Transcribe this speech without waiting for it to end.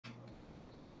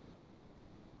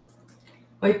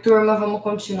Oi, turma, vamos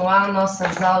continuar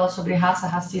nossas aulas sobre raça,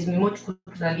 racismo e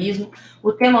multiculturalismo.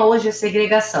 O tema hoje é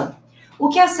segregação. O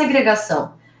que é a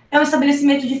segregação? É o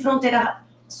estabelecimento de fronteira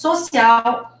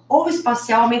social ou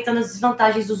espacial, aumentando as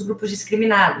desvantagens dos grupos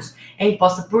discriminados. É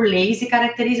imposta por leis e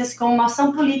caracteriza-se como uma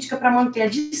ação política para manter a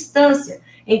distância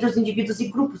entre os indivíduos e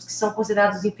grupos que são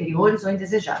considerados inferiores ou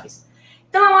indesejáveis.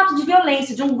 Então, é um ato de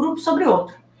violência de um grupo sobre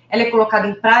outro. Ela é colocada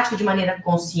em prática de maneira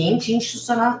consciente e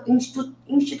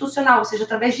institucional, ou seja,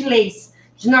 através de leis,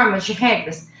 de normas, de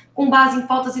regras, com base em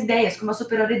falsas ideias, como a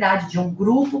superioridade de um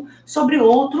grupo sobre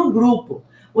outro grupo.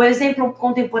 O exemplo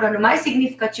contemporâneo mais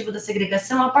significativo da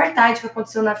segregação é o Apartheid, que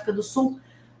aconteceu na África do Sul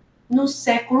no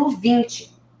século XX.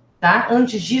 Tá?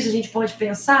 Antes disso, a gente pode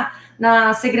pensar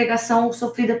na segregação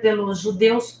sofrida pelos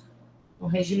judeus no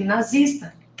regime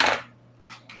nazista.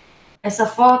 Essa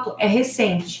foto é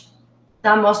recente.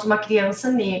 Tá? Mostra uma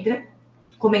criança negra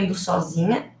comendo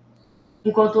sozinha,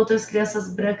 enquanto outras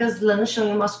crianças brancas lancham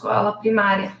em uma escola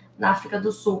primária na África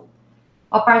do Sul.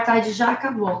 O Apartheid já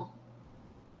acabou,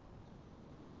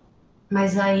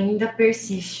 mas ainda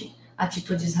persiste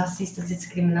atitudes racistas e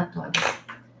discriminatórias.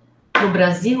 No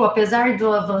Brasil, apesar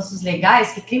dos avanços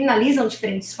legais que criminalizam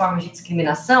diferentes formas de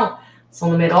discriminação,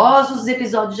 são numerosos os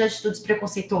episódios de atitudes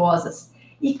preconceituosas.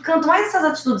 E quanto mais essas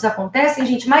atitudes acontecem,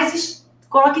 gente, mais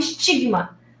coloca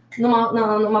estigma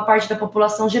numa parte da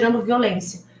população, gerando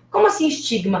violência. Como assim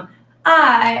estigma?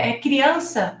 É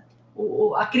criança,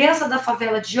 a criança da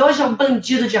favela de hoje é o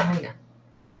bandido de amanhã.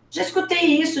 Já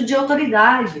escutei isso de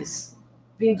autoridades,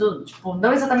 vindo, tipo,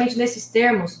 não exatamente nesses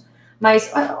termos, mas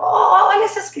olha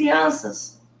essas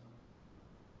crianças.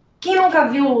 Quem nunca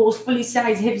viu os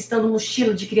policiais revistando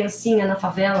mochila de criancinha na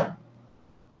favela?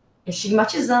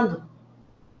 Estigmatizando.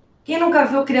 Quem nunca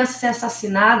viu criança ser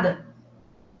assassinada?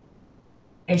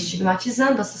 É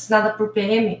estigmatizando. Assassinada por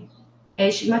PM? É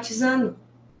estigmatizando.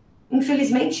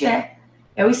 Infelizmente é.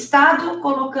 É o Estado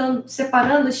colocando,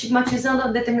 separando,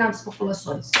 estigmatizando determinadas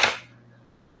populações.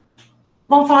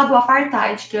 Vamos falar do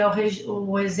Apartheid, que é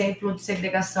o exemplo de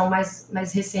segregação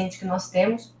mais recente que nós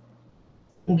temos,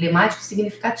 emblemático e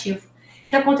significativo,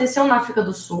 que aconteceu na África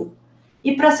do Sul.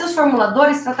 E para seus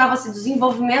formuladores, tratava-se do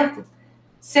desenvolvimento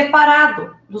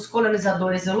separado dos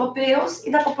colonizadores europeus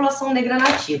e da população negra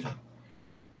nativa.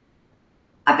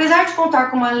 Apesar de contar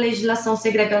com uma legislação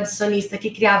segregacionista que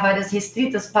criava áreas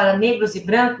restritas para negros e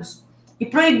brancos e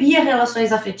proibia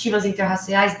relações afetivas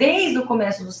interraciais desde o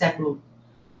começo do século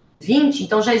XX,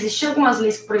 então já existiam algumas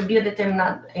leis que proibiam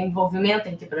determinado envolvimento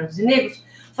entre brancos e negros,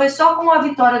 foi só com a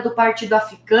vitória do Partido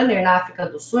Afrikaner na África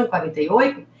do Sul, em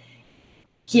 48,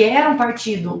 que era um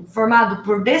partido formado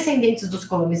por descendentes dos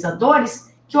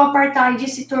colonizadores, que o Apartheid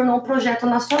se tornou um projeto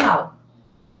nacional,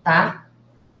 tá?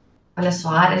 Olha só,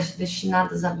 áreas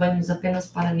destinadas a banhos apenas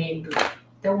para negros.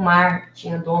 Até o mar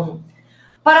tinha dono.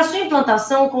 Para sua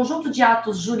implantação, o conjunto de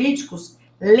atos jurídicos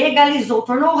legalizou,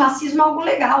 tornou o racismo algo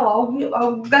legal,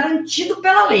 algo garantido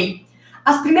pela lei.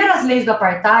 As primeiras leis do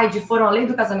Apartheid foram a Lei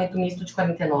do Casamento Misto de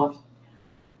 49,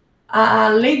 a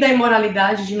Lei da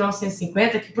Imoralidade de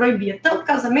 1950, que proibia tanto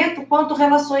casamento quanto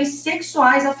relações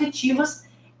sexuais afetivas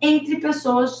entre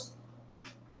pessoas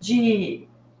de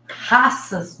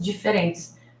raças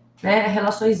diferentes, né?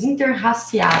 Relações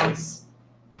interraciais.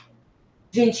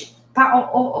 Gente,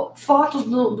 fotos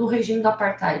do regime do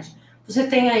Apartheid. Você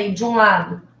tem aí, de um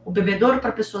lado, o bebedouro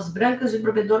para pessoas brancas e o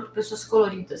bebedouro para pessoas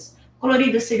coloridas.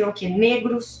 Coloridas seriam o quê?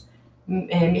 Negros,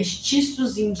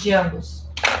 mestiços, indianos.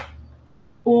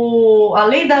 A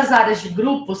lei das áreas de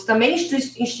grupos, também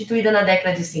instituída na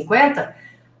década de 50,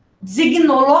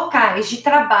 designou locais de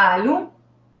trabalho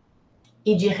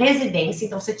e de residência.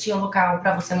 Então, você tinha um local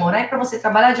para você morar e para você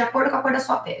trabalhar de acordo com a cor da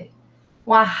sua pele,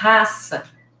 com a raça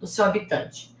do seu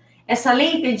habitante. Essa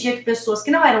lei impedia que pessoas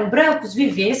que não eram brancos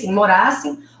vivessem,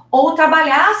 morassem ou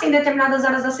trabalhassem em determinadas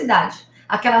áreas da cidade.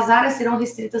 Aquelas áreas serão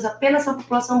restritas apenas à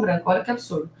população branca. Olha que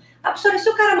absurdo. Absurdo, se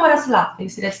o cara morasse lá, ele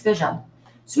seria despejado.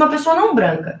 Se uma pessoa não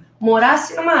branca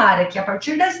morasse numa área que, a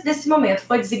partir desse momento,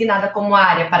 foi designada como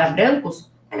área para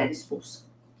brancos, ela era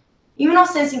expulsa. Em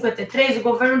 1953, o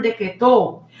governo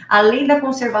decretou a Lei da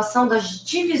Conservação das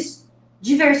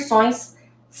Diversões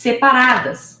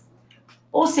Separadas,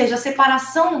 ou seja, a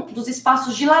separação dos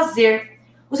espaços de lazer.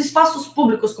 Os espaços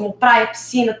públicos como praia,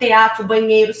 piscina, teatro,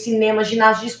 banheiro, cinema,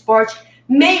 ginásio de esporte,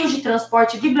 meios de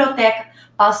transporte, biblioteca,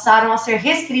 passaram a ser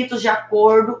restritos de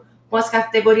acordo com as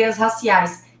categorias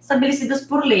raciais estabelecidas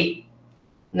por lei,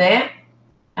 né?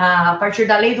 A partir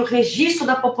da Lei do Registro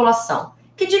da População,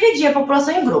 que dividia a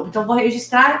população em grupo. Então,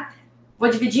 vou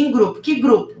dividir em grupo. Que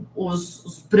grupo?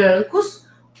 Os brancos,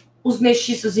 os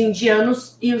mestiços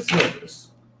indianos e os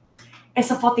negros.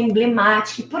 Essa foto é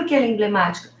emblemática. E por que ela é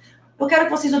emblemática? Eu quero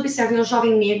que vocês observem o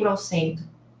jovem negro ao centro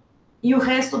e o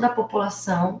resto da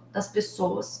população, das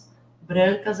pessoas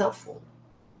brancas ao fundo.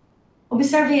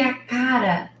 Observem a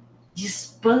cara de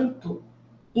espanto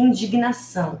e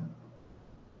indignação.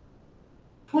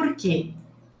 Por quê?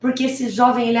 Porque esse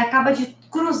jovem, ele acaba de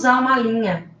cruzar uma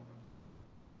linha.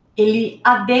 Ele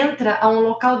adentra a um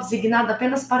local designado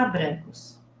apenas para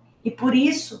brancos. E por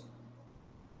isso,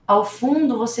 ao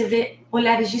fundo, você vê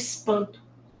olhares de espanto.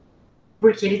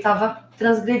 Porque ele estava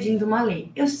transgredindo uma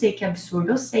lei. Eu sei que é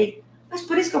absurdo, eu sei. Mas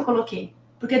por isso que eu coloquei.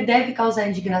 Porque deve causar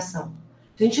indignação.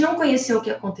 Se a gente não conhecer o que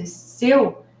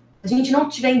aconteceu, se a gente não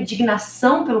tiver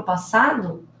indignação pelo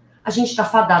passado, a gente está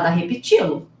fadado a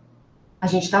repeti-lo. A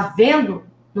gente está vendo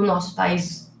no nosso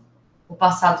país o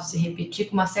passado se repetir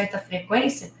com uma certa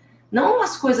frequência, não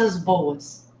as coisas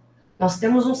boas. Nós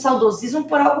temos um saudosismo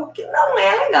por algo que não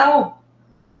é legal.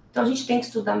 Então a gente tem que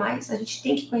estudar mais, a gente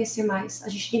tem que conhecer mais, a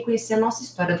gente tem que conhecer a nossa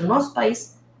história do nosso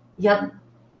país e a do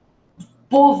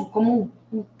povo como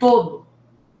um todo.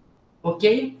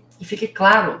 Ok? E fique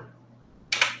claro,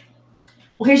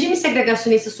 o regime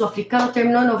segregacionista sul-africano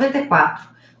terminou em 94,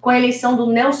 com a eleição do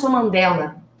Nelson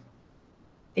Mandela.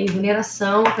 Tem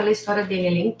veneração pela história dele,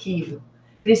 ele é incrível.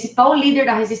 Principal líder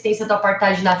da resistência do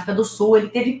Apartheid na África do Sul,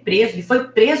 ele foi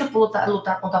preso por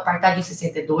lutar contra o Apartheid em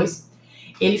 62.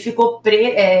 Ele ficou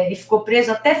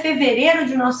preso até fevereiro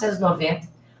de 1990,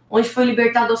 onde foi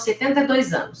libertado aos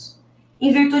 72 anos,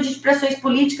 em virtude de pressões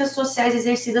políticas e sociais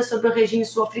exercidas sobre o regime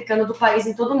sul-africano do país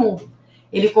em todo o mundo.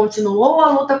 Ele continuou a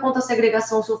luta contra a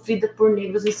segregação sofrida por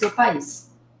negros em seu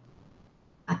país.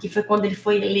 Aqui foi quando ele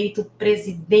foi eleito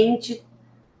presidente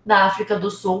da África do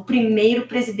Sul, o primeiro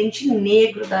presidente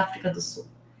negro da África do Sul,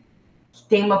 que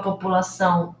tem uma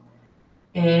população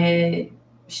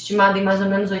estimada em mais ou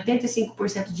menos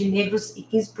 85% de negros e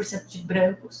 15% de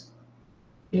brancos.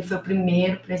 Ele foi o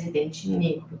primeiro presidente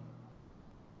negro.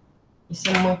 Isso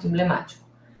é muito emblemático.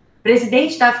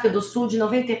 Presidente da África do Sul de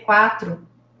 94,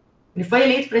 ele foi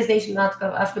eleito presidente da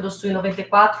África do Sul em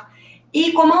 94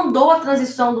 e comandou a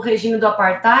transição do regime do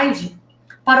Apartheid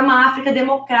para uma África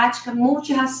democrática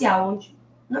multirracial, onde,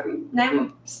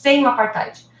 sem o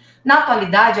Apartheid. Na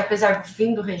atualidade, apesar do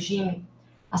fim do regime,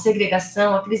 a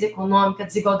segregação, a crise econômica, a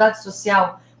desigualdade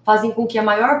social fazem com que a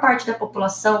maior parte da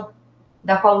população,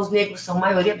 da qual os negros são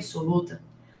maioria absoluta,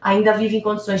 ainda vive em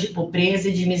condições de pobreza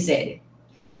e de miséria.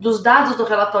 Dos dados do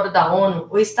relatório da ONU,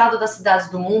 o Estado das Cidades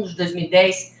do Mundo, de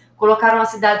 2010, colocaram a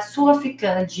cidade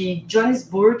sul-africana de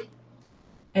Johannesburg,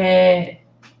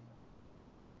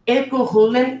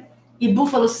 Ekurhulem e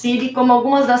Buffalo City como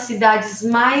algumas das cidades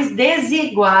mais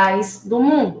desiguais do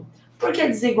mundo. Por que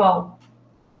desigual?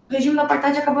 O regime do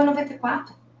Apartheid acabou em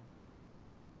 94.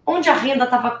 Onde a renda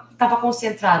estava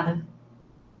concentrada?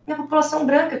 Na população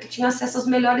branca, que tinha acesso aos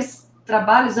melhores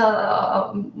trabalhos,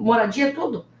 a moradia,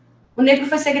 tudo. O negro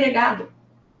foi segregado.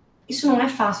 Isso não é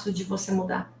fácil de você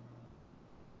mudar.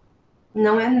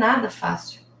 Não é nada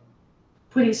fácil.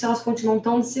 Por isso elas continuam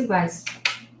tão desiguais.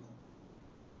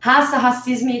 Raça,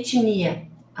 racismo e etnia.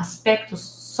 Aspectos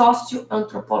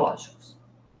socioantropológicos.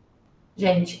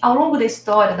 Gente, ao longo da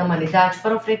história da humanidade,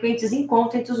 foram frequentes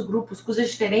encontros entre os grupos cujas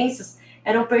diferenças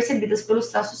eram percebidas pelos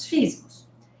traços físicos.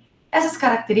 Essas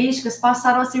características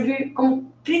passaram a servir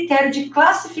como critério de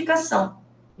classificação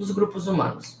dos grupos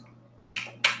humanos.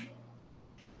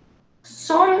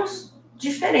 Somos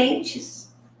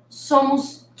diferentes,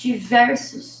 somos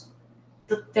diversos,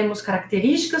 temos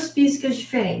características físicas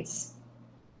diferentes,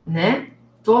 né?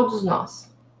 Todos nós.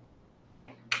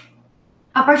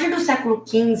 A partir do século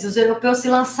XV, os europeus se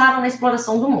lançaram na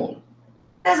exploração do mundo,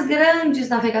 das grandes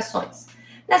navegações.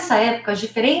 Nessa época, as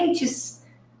diferenças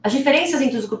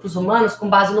entre os grupos humanos, com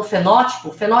base no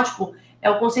fenótipo é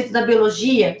o conceito da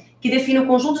biologia que define o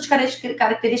conjunto de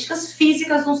características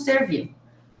físicas de um ser vivo.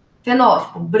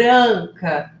 Fenótipo,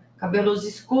 branca, cabelos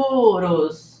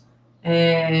escuros,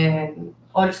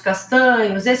 olhos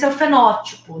castanhos, esse é o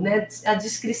fenótipo, né? A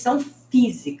descrição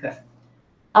física.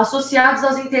 Associados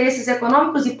aos interesses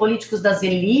econômicos e políticos das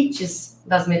elites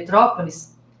das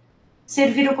metrópoles,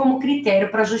 serviram como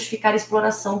critério para justificar a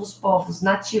exploração dos povos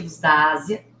nativos da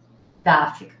Ásia, da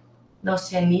África, da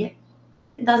Oceania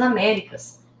e das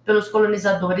Américas pelos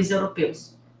colonizadores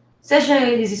europeus. Sejam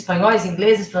eles espanhóis,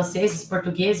 ingleses, franceses,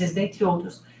 portugueses, dentre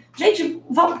outros. Gente,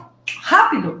 vamos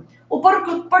rápido! O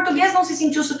português não se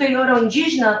sentiu superior ao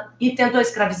indígena e tentou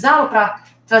escravizá-lo para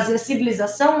trazer a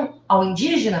civilização ao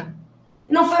indígena?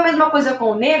 Não foi a mesma coisa com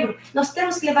o negro? Nós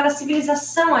temos que levar a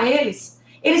civilização a eles.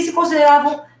 Eles se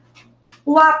consideravam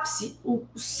o ápice, o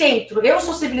centro. Eu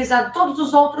sou civilizado, todos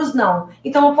os outros não.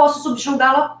 Então eu posso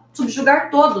subjugar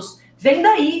todos. Vem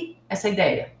daí essa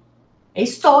ideia. É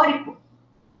histórico.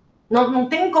 Não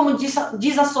tem como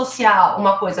desassociar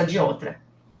uma coisa de outra,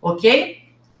 ok?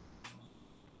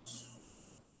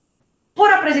 Por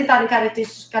apresentarem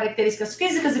características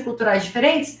físicas e culturais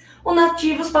diferentes, os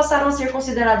nativos passaram a ser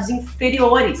considerados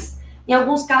inferiores, em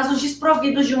alguns casos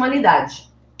desprovidos de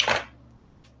humanidade.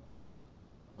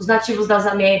 Os nativos das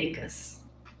Américas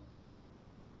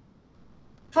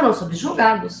foram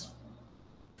subjugados.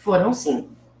 Foram, sim.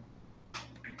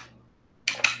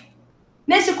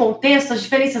 Nesse contexto, as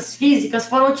diferenças físicas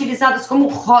foram utilizadas como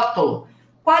rótulo,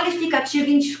 qualificativo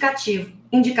e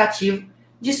indicativo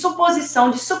de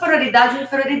suposição de superioridade ou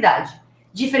inferioridade,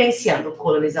 diferenciando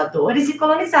colonizadores e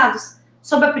colonizados,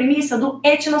 sob a premissa do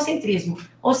etnocentrismo.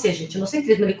 Ou seja,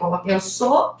 etnocentrismo, ele coloca: eu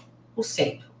sou o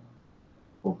centro.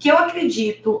 O que eu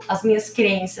acredito, as minhas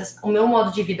crenças, o meu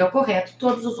modo de vida é o correto,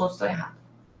 todos os outros estão errados.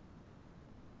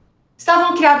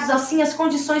 Estavam criados assim as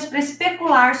condições para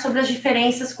especular sobre as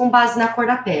diferenças com base na cor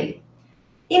da pele.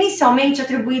 Inicialmente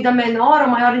atribuída a menor ou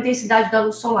maior intensidade da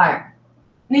luz solar.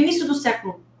 No início do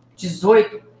século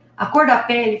XVIII, a cor da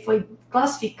pele foi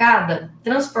classificada,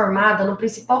 transformada no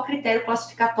principal critério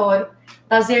classificatório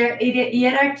das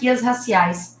hierarquias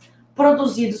raciais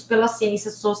produzidos pelas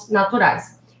ciências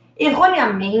naturais.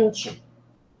 Erroneamente,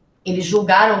 eles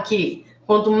julgaram que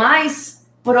quanto mais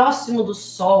próximo do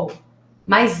sol,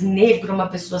 mais negro uma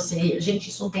pessoa seria. Gente,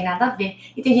 isso não tem nada a ver.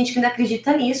 E tem gente que ainda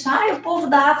acredita nisso. Ah, o povo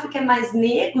da África é mais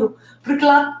negro porque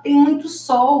lá tem muito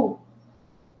sol.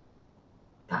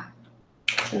 Tá,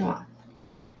 continuar.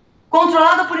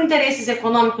 Controlado por interesses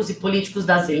econômicos e políticos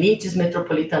das elites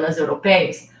metropolitanas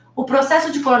europeias, o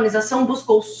processo de colonização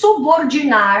buscou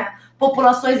subordinar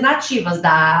populações nativas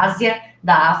da Ásia,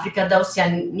 da África, da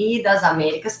Oceania e das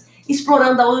Américas,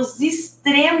 explorando aos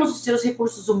extremos os seus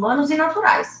recursos humanos e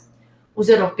naturais. Os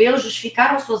europeus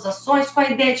justificaram suas ações com a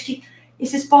ideia de que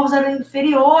esses povos eram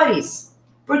inferiores,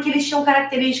 porque eles tinham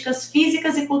características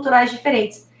físicas e culturais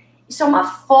diferentes. Isso é uma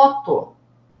foto.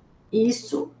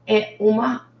 Isso é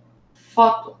uma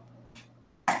foto.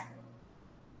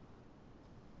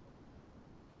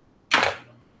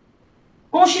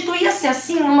 Constituía-se,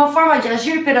 assim, uma forma de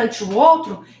agir perante o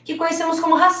outro que conhecemos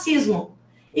como racismo,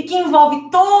 e que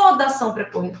envolve toda ação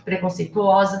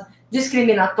preconceituosa,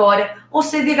 discriminatória ou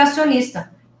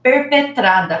segregacionista,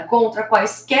 perpetrada contra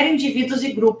quaisquer indivíduos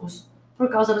e grupos por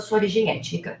causa da sua origem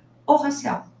étnica ou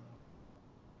racial.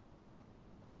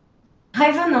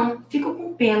 Raiva não, fico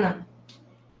com pena.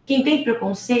 Quem tem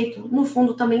preconceito, no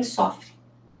fundo, também sofre.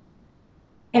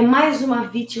 É mais uma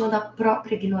vítima da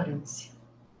própria ignorância.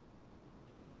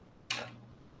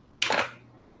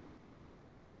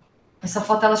 Essa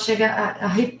foto, ela chega a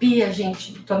arrepia,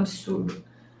 gente, do absurdo.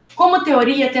 Como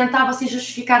teoria, tentava-se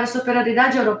justificar a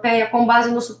superioridade europeia com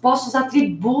base nos supostos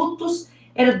atributos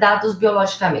herdados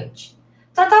biologicamente.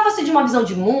 Tratava-se de uma visão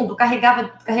de mundo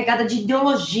carregada de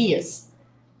ideologias,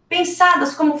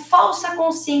 pensadas como falsa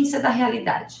consciência da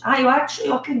realidade.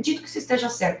 Eu acredito que isso esteja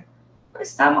certo. Mas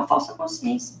está uma falsa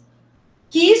consciência.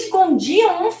 Que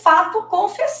escondia um fato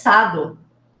confessado.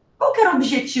 Qual que era o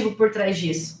objetivo por trás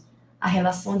disso? A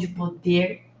relação de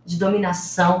poder, de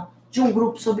dominação de um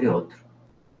grupo sobre outro.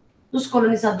 Dos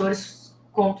colonizadores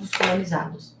contra os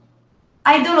colonizados.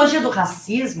 A ideologia do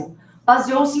racismo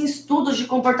baseou-se em estudos de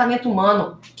comportamento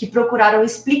humano que procuraram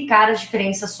explicar as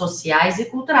diferenças sociais e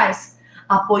culturais,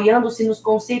 apoiando-se nos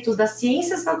conceitos das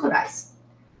ciências naturais.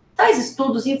 Tais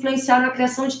estudos influenciaram a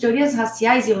criação de teorias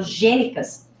raciais e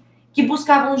eugênicas que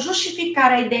buscavam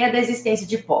justificar a ideia da existência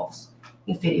de povos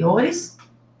inferiores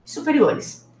e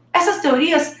superiores. Essas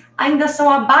teorias ainda são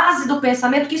a base do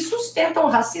pensamento que sustentam o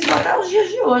racismo até os dias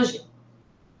de hoje.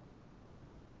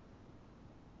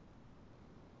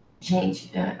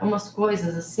 Gente, umas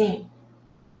coisas assim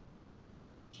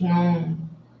que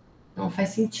não faz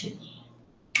sentido.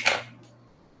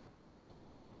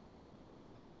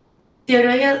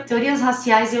 Teorias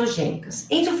raciais e eugênicas.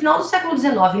 Entre o final do século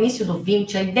XIX e início do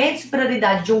XX, a ideia de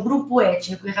superioridade de um grupo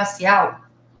étnico e racial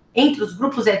entre os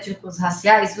grupos étnicos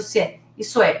raciais,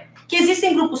 isso é, que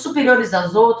existem grupos superiores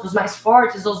aos outros, mais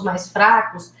fortes ou os mais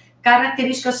fracos,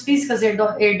 características físicas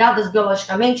herdadas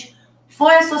biologicamente,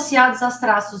 foi associados a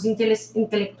traços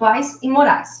intelectuais e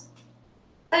morais.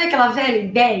 Sabe aquela velha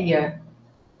ideia?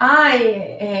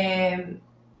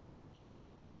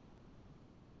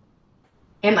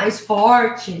 É mais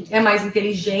forte, é mais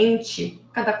inteligente,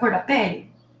 por causa da cor da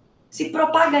pele? Se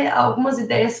propaga algumas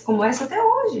ideias como essa até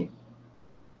hoje.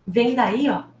 Vem daí,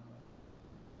 ó,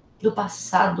 do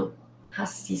passado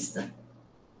racista,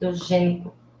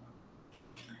 eugênico.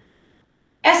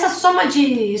 Essa soma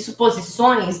de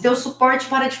suposições deu suporte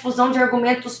para a difusão de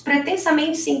argumentos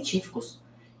pretensamente científicos,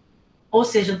 ou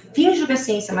seja, finjo que é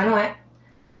ciência, mas não é,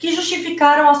 que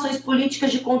justificaram ações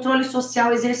políticas de controle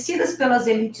social exercidas pelas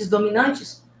elites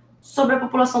dominantes sobre a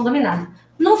população dominada.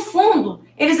 No fundo,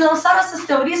 eles lançaram essas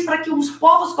teorias para que os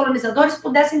povos colonizadores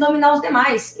pudessem dominar os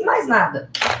demais, e mais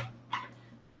nada.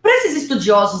 Para esses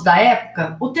estudiosos da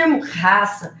época, o termo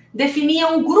raça definia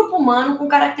um grupo humano com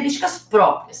características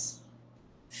próprias,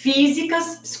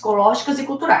 físicas, psicológicas e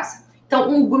culturais. Então,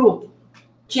 um grupo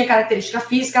tinha característica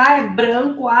física, é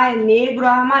branco, é negro, é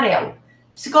amarelo.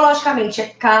 Psicologicamente, é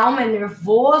calmo, é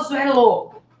nervoso, é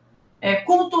louco. É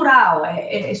cultural,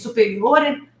 é superior.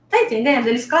 Tá entendendo?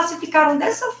 Eles classificaram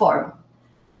dessa forma.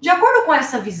 De acordo com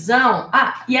essa visão,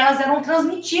 e elas eram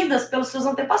transmitidas pelos seus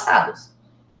antepassados.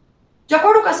 De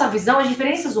acordo com essa visão, as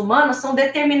diferenças humanas são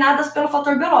determinadas pelo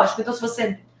fator biológico. Então, se você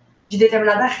é de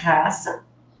determinada raça,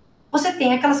 você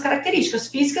tem aquelas características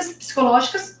físicas,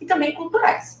 psicológicas e também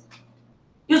culturais.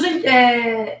 E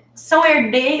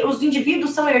os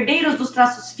indivíduos são herdeiros dos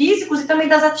traços físicos e também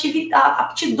das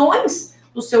aptidões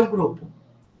do seu grupo.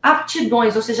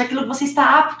 Aptidões, ou seja, aquilo que você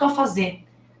está apto a fazer.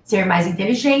 Ser mais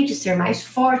inteligente, ser mais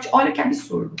forte. Olha que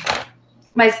absurdo.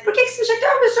 Mas por que você já tem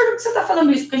um absurdo que você está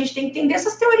falando isso? Porque a gente tem que entender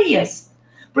essas teorias.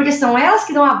 Porque são elas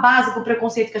que dão a base para o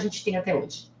preconceito que a gente tem até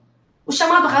hoje. O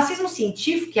chamado racismo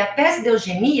científico, que é a tese da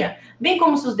eugenia, bem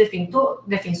como seus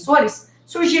defensores,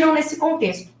 surgiram nesse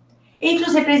contexto. Entre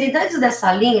os representantes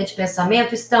dessa linha de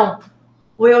pensamento estão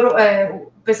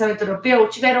o pensamento europeu,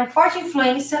 tiveram forte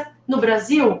influência no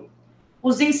Brasil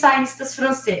os ensaístas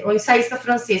franceses, o ensaísta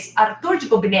francês Arthur de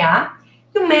Gobineau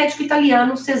e o médico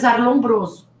italiano Cesare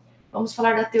Lombroso. Vamos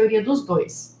falar da teoria dos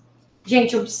dois.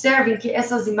 Gente, observem que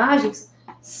essas imagens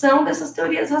são dessas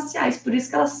teorias raciais, por isso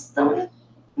que elas estão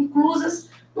inclusas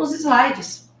nos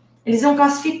slides. Eles vão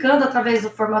classificando através do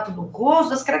formato do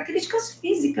rosto as características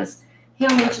físicas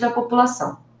realmente da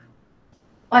população.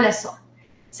 Olha só.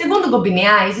 Segundo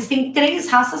Gobineau, existem 3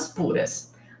 raças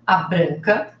puras: a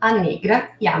branca, a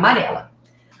negra e a amarela.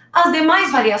 As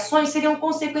demais variações seriam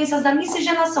consequências da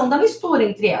miscigenação, da mistura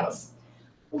entre elas.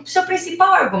 O seu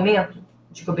principal argumento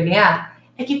de Gobineau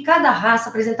é que cada raça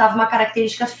apresentava uma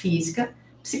característica física,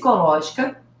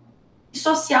 psicológica e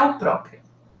social própria.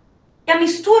 E a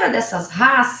mistura dessas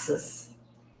raças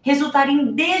resultaria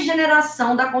em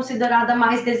degeneração da considerada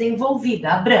mais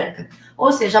desenvolvida, a branca.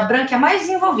 Ou seja, a branca é a mais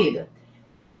desenvolvida.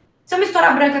 Se eu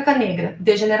misturar a branca com a negra,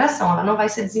 degeneração, ela não vai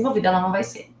ser desenvolvida, ela não vai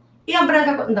ser. E a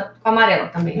branca com a amarela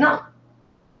também não.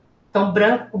 Então,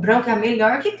 o branco é a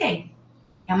melhor que tem.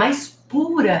 É a mais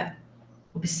pura.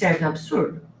 Observe, é um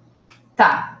absurdo.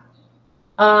 Tá.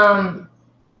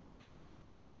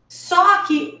 Só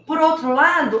que, por outro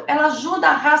lado, ela ajuda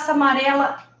a raça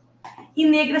amarela e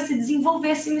negra a se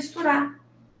desenvolver, a se misturar.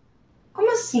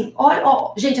 Como assim? Olha,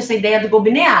 gente, essa ideia do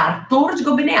Gobineau, Arthur de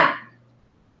Gobineau.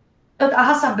 A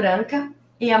raça branca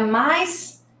é a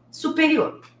mais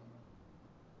superior.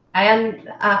 Aí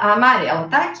a amarela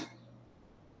tá aqui.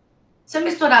 Se eu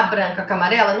misturar a branca com a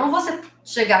amarela, não vou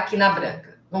chegar aqui na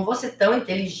branca. Não vou ser tão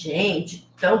inteligente,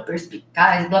 tão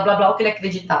perspicaz, blá, blá, blá, o que ele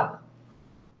acreditava.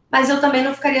 Mas eu também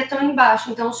não ficaria tão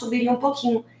embaixo, então eu subiria um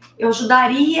pouquinho. Eu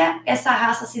ajudaria essa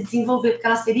raça a se desenvolver, porque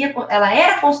ela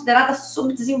era considerada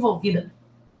subdesenvolvida.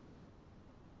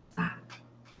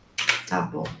 Tá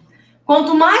bom.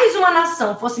 Quanto mais uma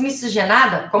nação fosse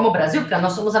miscigenada, como o Brasil, porque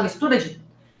nós somos a mistura de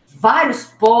vários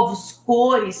povos,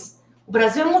 cores, o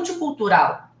Brasil é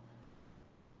multicultural,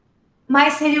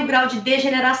 mais seria o grau de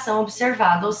degeneração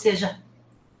observado, ou seja,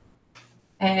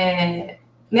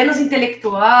 menos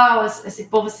intelectual esse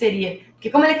povo seria. Porque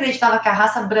como ele acreditava que a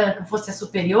raça branca fosse a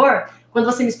superior, quando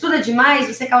você mistura demais,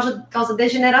 você causa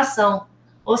degeneração.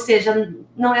 Ou seja,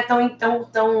 não é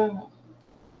tão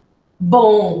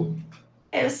bom.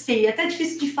 Eu sei, é até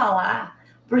difícil de falar,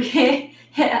 porque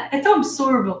é tão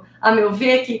absurdo, a meu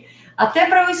ver, que até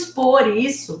para eu expor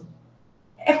isso,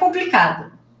 é complicado.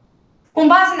 Com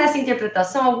base nessa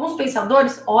interpretação, alguns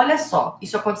pensadores, olha só,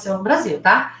 isso aconteceu no Brasil,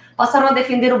 tá? Passaram a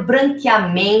defender o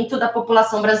branqueamento da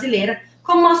população brasileira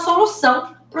como uma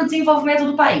solução para o desenvolvimento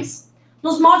do país,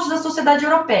 nos moldes da sociedade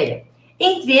europeia.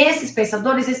 Entre esses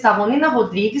pensadores estavam Nina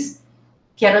Rodrigues,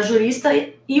 que era jurista,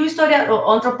 e o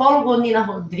antropólogo Nina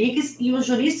Rodrigues e o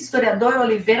jurista historiador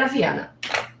Oliveira Viana.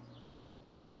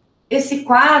 Esse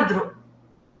quadro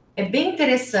é bem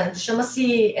interessante,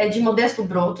 é de Modesto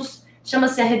Brotos,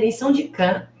 chama-se A Redenção de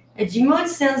Cã, é de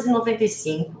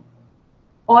 1895.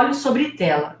 Olhos sobre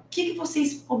tela. O que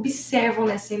vocês observam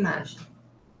nessa imagem?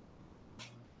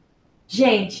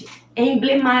 Gente, é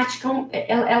emblemática,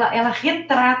 ela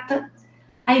retrata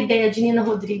a ideia de Nina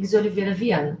Rodrigues e Oliveira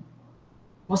Viana.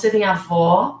 Você tem a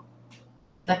avó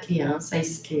da criança à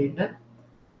esquerda,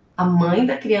 a mãe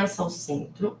da criança ao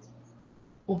centro,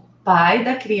 o pai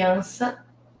da criança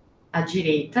à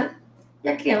direita e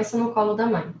a criança no colo da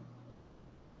mãe.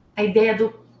 A ideia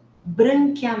do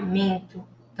branqueamento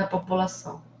da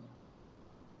população.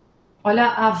 Olha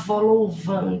a avó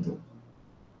louvando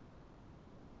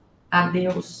a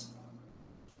Deus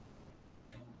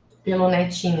pelo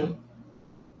netinho.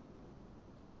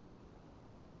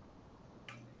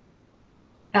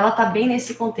 Ela tá bem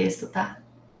nesse contexto, tá?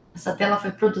 Essa tela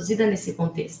foi produzida nesse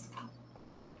contexto.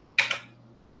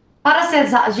 Para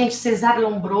Cesare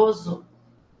Lombroso,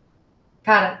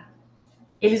 cara,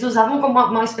 eles usavam como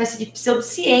uma espécie de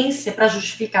pseudociência para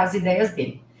justificar as ideias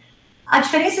dele. A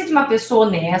diferença entre uma pessoa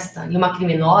honesta e uma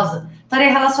criminosa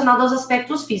estaria relacionada aos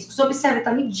aspectos físicos. Observe,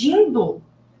 está medindo,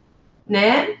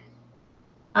 né?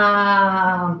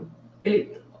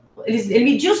 Ele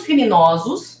mediu os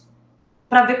criminosos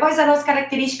para ver quais eram as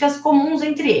características comuns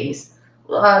entre eles.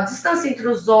 A distância entre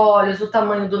os olhos, o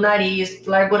tamanho do nariz,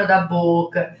 a largura da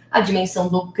boca, a dimensão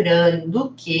do crânio,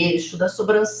 do queixo, da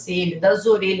sobrancelha, das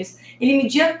orelhas. Ele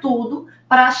media tudo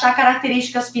para achar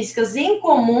características físicas em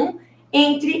comum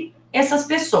entre essas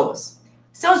pessoas.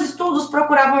 Seus estudos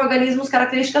procuravam organismos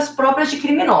características próprias de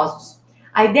criminosos.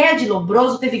 A ideia de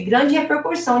Lombroso teve grande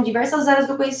repercussão em diversas áreas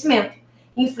do conhecimento,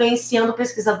 influenciando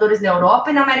pesquisadores na Europa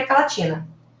e na América Latina.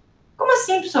 Como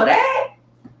assim, professor?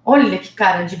 Olha que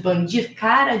cara de bandido.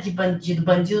 Cara de bandido.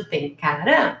 Bandido tem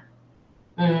cara?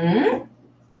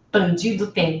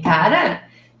 Bandido tem cara?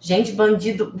 Gente,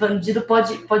 bandido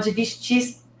pode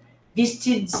vestir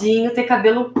vestidinho, ter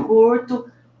cabelo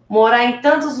curto, morar em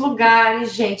tantos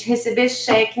lugares, gente, receber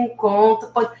cheque em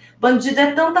conta. Bandido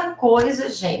é tanta coisa,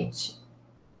 gente.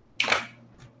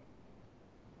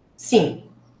 Sim,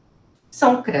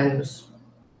 são crânios.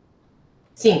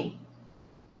 Sim.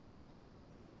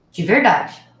 De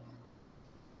verdade.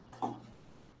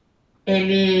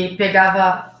 Ele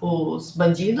pegava os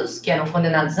bandidos, que eram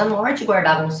condenados à morte,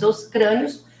 guardavam os seus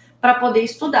crânios para poder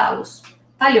estudá-los.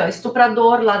 Tá ali, ó,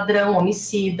 estuprador, ladrão,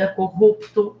 homicida,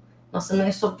 corrupto. Nossa,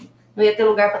 não ia ter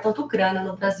lugar para tanto crânio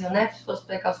no Brasil, né? Se fosse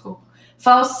pegar os corruptos.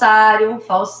 Falsário,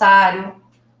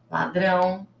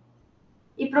 ladrão.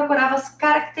 E procurava as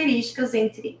características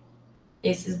entre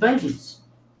esses bandidos.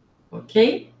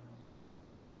 Ok?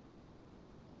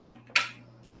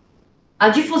 A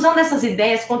difusão dessas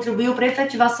ideias contribuiu para a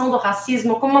efetivação do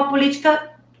racismo como uma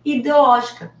política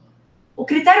ideológica. O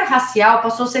critério racial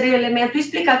passou a ser o elemento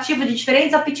explicativo de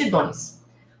diferentes aptidões,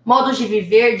 modos de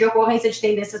viver, de ocorrência de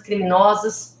tendências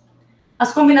criminosas.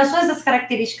 As combinações das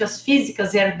características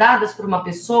físicas herdadas por uma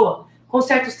pessoa, com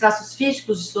certos traços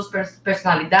físicos de sua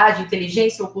personalidade,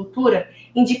 inteligência ou cultura,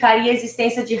 indicaria a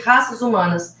existência de raças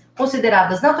humanas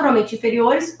consideradas naturalmente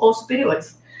inferiores ou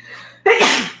superiores.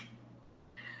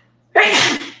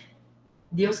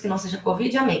 Deus que não seja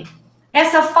Covid, amém.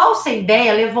 Essa falsa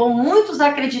ideia levou muitos a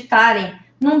acreditarem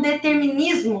num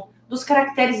determinismo dos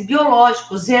caracteres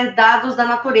biológicos herdados da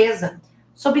natureza,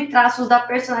 sob traços da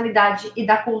personalidade e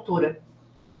da cultura.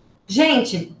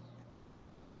 Gente,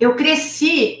 eu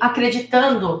cresci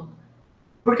acreditando,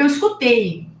 porque eu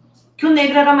escutei, que o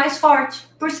negro era mais forte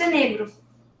por ser negro,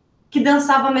 que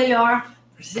dançava melhor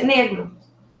por ser negro.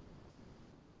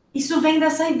 Isso vem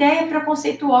dessa ideia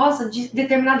preconceituosa de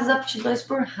determinadas aptidões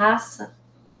por raça.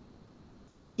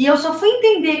 E eu só fui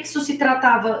entender que isso se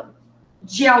tratava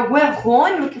de algo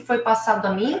errôneo que foi passado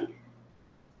a mim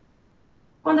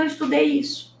quando eu estudei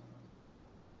isso.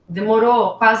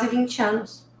 Demorou quase 20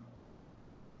 anos.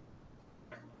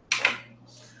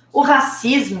 O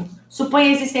racismo supõe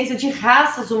a existência de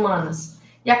raças humanas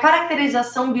e a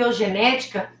caracterização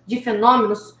biogenética de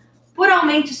fenômenos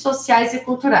puramente sociais e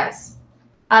culturais.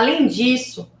 Além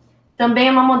disso, também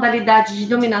é uma modalidade de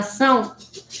dominação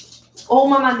ou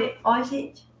uma maneira...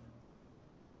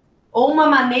 ou uma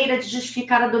maneira de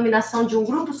justificar a dominação de um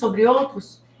grupo sobre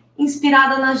outros,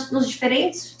 inspirada nas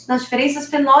diferenças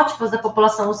fenótipas da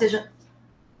população, ou seja,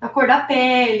 na cor da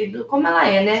pele, como ela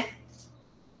é, né?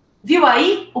 Viu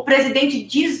aí? O presidente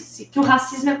disse que o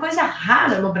racismo é coisa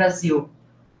rara no Brasil.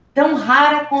 Tão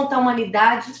rara quanto a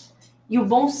humanidade e o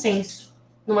bom senso,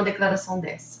 numa declaração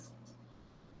dessa.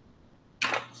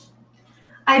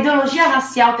 A ideologia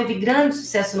racial teve grande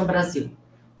sucesso no Brasil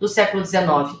do século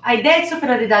XIX. A ideia de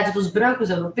superioridade dos brancos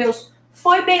europeus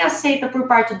foi bem aceita por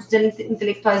parte dos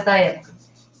intelectuais da época,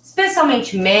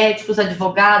 especialmente médicos,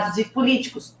 advogados e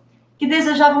políticos, que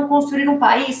desejavam construir um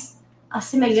país à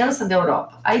semelhança da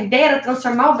Europa. A ideia era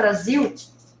transformar o Brasil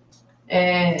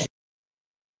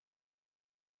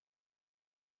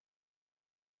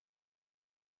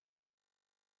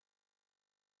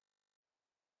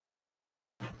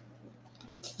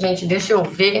Gente, deixa eu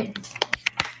ver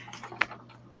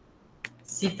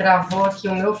se travou aqui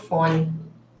o meu fone.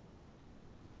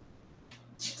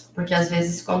 Porque às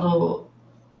vezes quando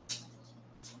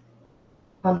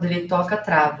ele toca,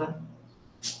 trava.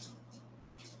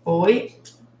 Oi?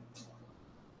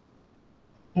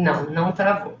 Não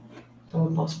travou. Então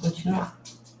eu posso continuar.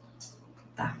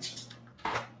 Tá.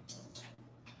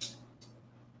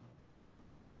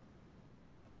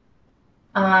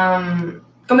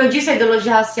 Como eu disse, a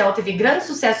ideologia racial teve grande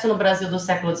sucesso no Brasil do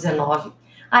século XIX.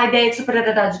 A ideia de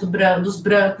superioridade dos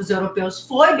brancos europeus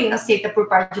foi bem aceita por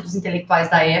parte dos intelectuais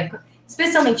da época,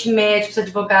 especialmente médicos,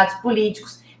 advogados,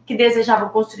 políticos, que desejavam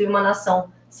construir uma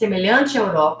nação semelhante à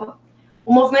Europa.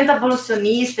 O movimento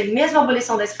abolicionista e mesmo a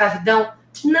abolição da escravidão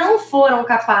não foram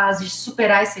capazes de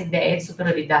superar essa ideia de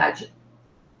superioridade.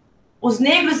 Os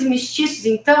negros e mestiços,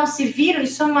 então, se viram, em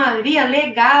sua maioria,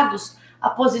 legados a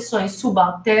posições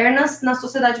subalternas na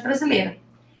sociedade brasileira.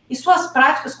 E suas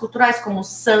práticas culturais, como o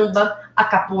samba, a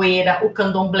capoeira, o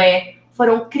candomblé,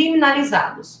 foram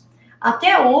criminalizados.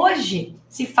 Até hoje,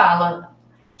 se fala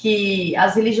que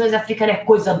as religiões africanas é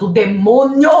coisa do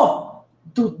demônio!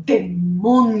 Do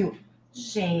demônio!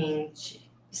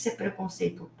 Gente, isso é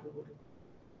preconceito puro.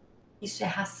 Isso é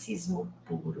racismo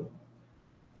puro.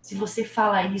 Se você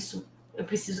fala isso, eu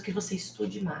preciso que você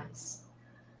estude mais.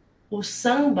 O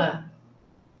samba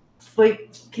foi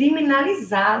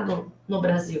criminalizado no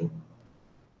Brasil.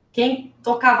 Quem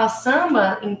tocava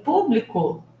samba em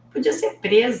público podia ser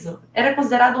preso. Era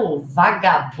considerado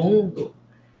vagabundo.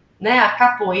 Né? A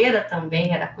capoeira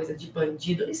também era coisa de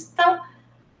bandido. Então,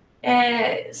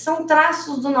 são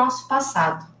traços do nosso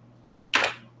passado.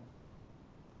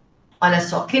 Olha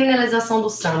só, criminalização do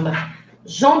samba.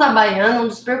 João da Baiana, um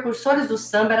dos precursores do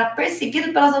samba, era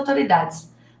perseguido pelas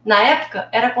autoridades. Na época,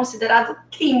 era considerado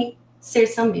crime ser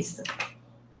sambista.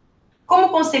 Como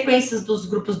consequências dos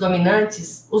grupos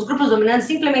dominantes, os grupos dominantes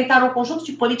implementaram um conjunto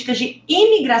de políticas de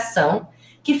imigração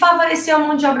que favoreciam a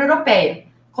mão de obra europeia,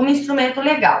 como instrumento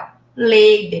legal,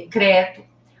 lei, decreto.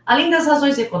 Além das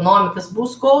razões econômicas,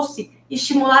 buscou-se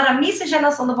estimular a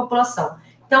miscigenação da população.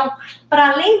 Então,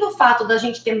 para além do fato da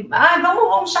gente ter...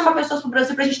 vamos chamar pessoas para o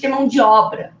Brasil para a gente ter mão de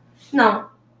obra. Não.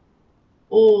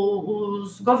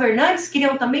 Os governantes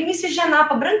queriam também miscigenar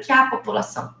para branquear a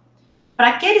população. Para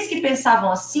aqueles que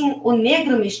pensavam assim, o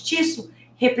negro mestiço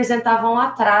representava um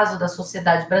atraso da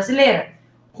sociedade brasileira,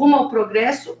 rumo ao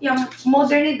progresso e à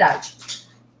modernidade.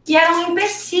 E era um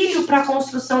empecilho para a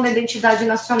construção da identidade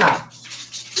nacional.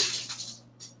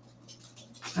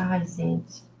 Ai,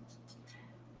 gente.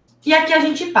 E aqui a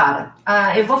gente para.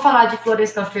 Eu vou falar de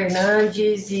Florestan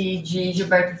Fernandes e de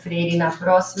Gilberto Freire na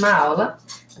próxima aula.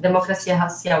 A democracia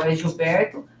racial é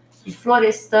Gilberto e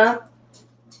Florestan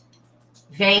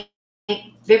vem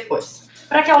depois.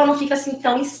 Para que a aula não fique assim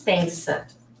tão extensa,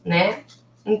 né?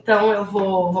 Então eu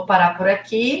vou parar por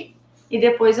aqui e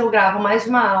depois eu gravo mais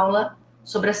uma aula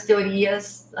sobre as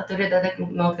teorias, a teoria da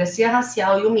democracia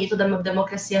racial e o mito da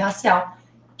democracia racial,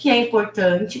 que é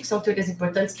importante, que são teorias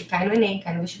importantes que caem no Enem,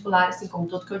 caem no vestibular, assim como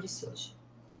tudo que eu disse hoje.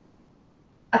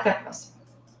 Até a próxima.